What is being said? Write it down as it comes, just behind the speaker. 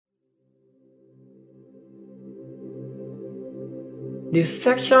the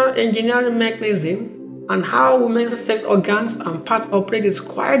sexual engineering mechanism, and how women's sex organs and parts operate is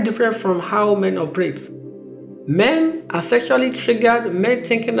quite different from how men operate. Men are sexually triggered when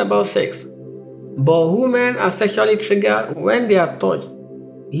thinking about sex, but women are sexually triggered when they are touched.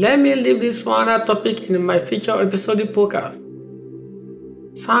 Let me leave this for another topic in my future episode podcast.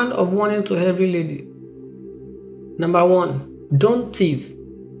 Sound of warning to every lady. Number 1. Don't tease.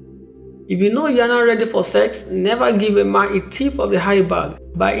 If you know you are not ready for sex, never give a man a tip of the high bag.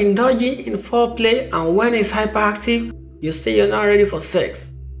 By indulging in foreplay and when he's hyperactive, you say you're not ready for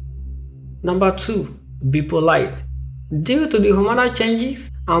sex. Number 2. Be polite. Due to the hormonal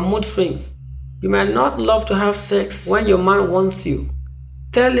changes and mood swings, you might not love to have sex when your man wants you.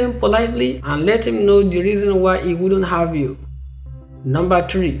 Tell him politely and let him know the reason why he wouldn't have you. Number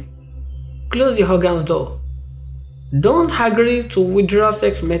 3. Close the organs door. Don't agree to withdrawal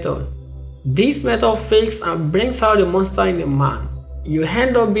sex method. This method fakes and brings out the monster in a man. You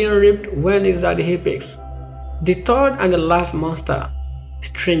end up being raped when it's at the apex. The third and the last monster,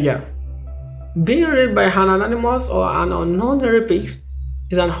 stranger. Being raped by an anonymous or an unknown rapist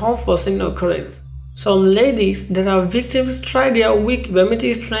is an unforeseen occurrence. Some ladies that are victims try their weak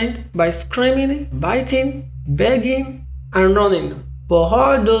vomiting strength by screaming, biting, begging, and running, but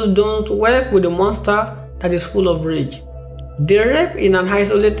all those don't work with the monster that is full of rage. They rape in an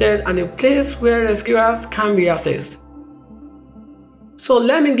isolated and a place where rescuers can be accessed. So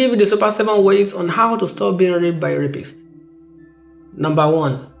let me give you the super 7 ways on how to stop being raped by a rapist. Number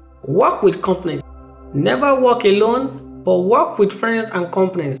 1. Work with company. Never work alone, but work with friends and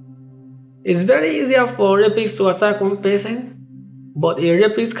companies. It's very easier for rapists to attack one person, but a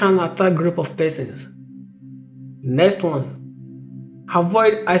rapist can attack a group of persons. Next one.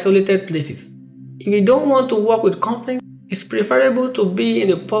 Avoid isolated places. If you don't want to work with companies, it's preferable to be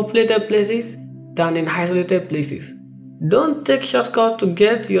in populated places than in isolated places. Don't take shortcuts to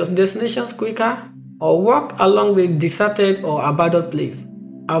get to your destinations quicker or walk along the deserted or abandoned place.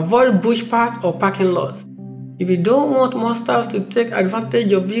 Avoid bush paths or parking lots. If you don't want monsters to take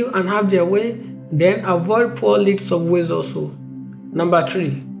advantage of you and have their way, then avoid poor lit subways also. Number 3.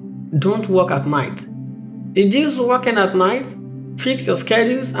 Don't work at night. Reduce working at night, fix your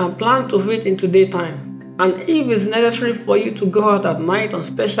schedules and plan to fit into daytime. And if it's necessary for you to go out at night on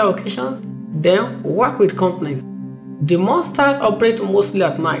special occasions, then work with companies. The monsters operate mostly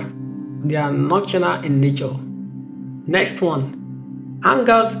at night. They are nocturnal in nature. Next one. Hang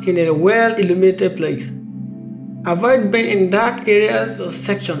out in a well-illuminated place. Avoid being in dark areas or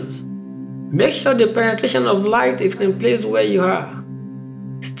sections. Make sure the penetration of light is in place where you are.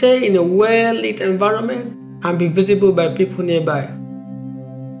 Stay in a well-lit environment and be visible by people nearby.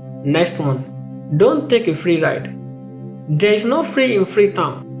 Next one. Don't take a free ride. There is no free in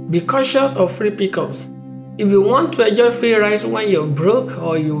Freetown. Be cautious of free pickups. If you want to enjoy free rides when you're broke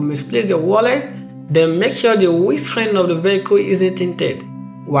or you misplace your wallet, then make sure the windscreen of the vehicle isn't tinted.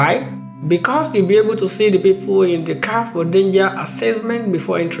 Why? Because you'll be able to see the people in the car for danger assessment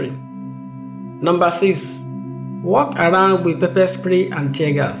before entering. Number 6. Walk around with pepper spray and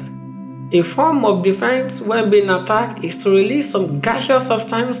tear gas. A form of defense when being attacked is to release some gaseous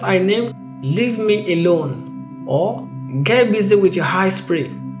substance I named "Leave Me Alone" or "Get busy with your eye spray."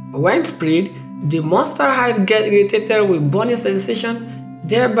 When sprayed, the monster eyes get irritated with burning sensation,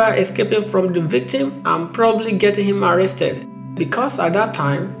 thereby escaping from the victim and probably getting him arrested, because at that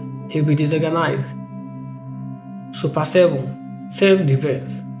time, he'll be disorganized. Super 7.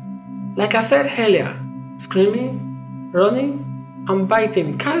 Self-defense. Like I said earlier, screaming, running, and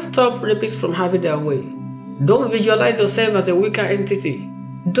biting can't stop rapists from having their way. Don't visualize yourself as a weaker entity.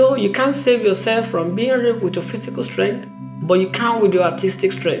 Though you can't save yourself from being raped with your physical strength, but you can with your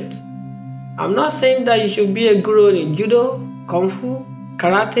artistic strength. I'm not saying that you should be a guru in judo, kung fu,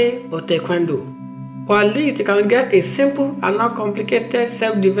 karate, or taekwondo, but at least you can get a simple and not complicated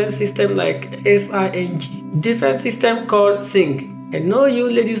self-defense system like SING. Defense system called SING. I know you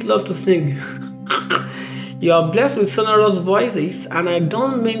ladies love to sing. You are blessed with sonorous voices, and I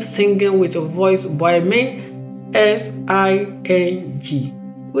don't mean singing with your voice, but I mean SING,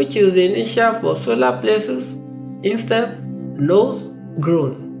 which is the initial for solar plexus, instep, nose,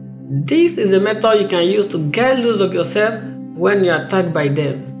 groin. This is a method you can use to get loose of yourself when you're attacked by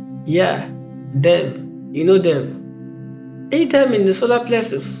them. Yeah, them. You know them. Hit them in the solar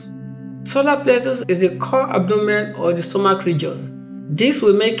plexus. Solar plexus is the core abdomen or the stomach region. This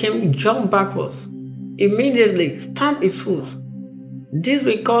will make him jump backwards. Immediately stamp his foot. This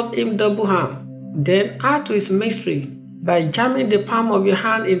will cause him double harm. Then add to his mystery by jamming the palm of your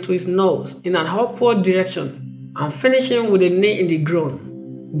hand into his nose in an upward direction and finishing with a knee in the groin.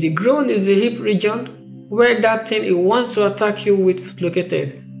 The groin is the hip region where that thing it wants to attack you with is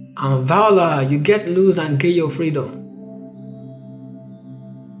located. And voila, you get loose and gain your freedom.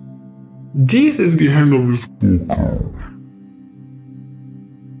 This is the end of this podcast.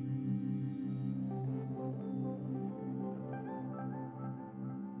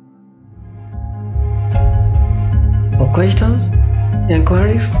 For questions,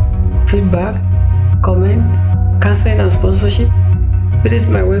 inquiries, feedback, comment, counseling and sponsorship, visit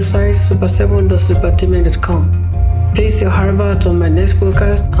my website super7.superteaming.com. Place your advert on my next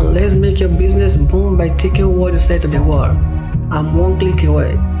podcast and let's make your business boom by taking what you say to the world. I'm one click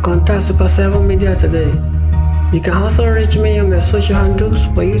away. Contact Super 7 Media today. You can also reach me on my social handles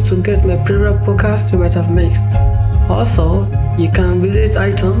for you to get my previous podcast you might have missed. Also, you can visit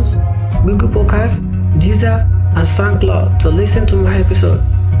iTunes, Google Podcasts, Deezer, and SoundCloud to listen to my episode.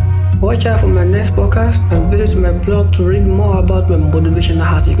 Watch out for my next podcast and visit my blog to read more about my motivational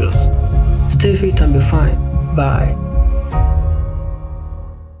articles. Stay fit and be fine. Bye.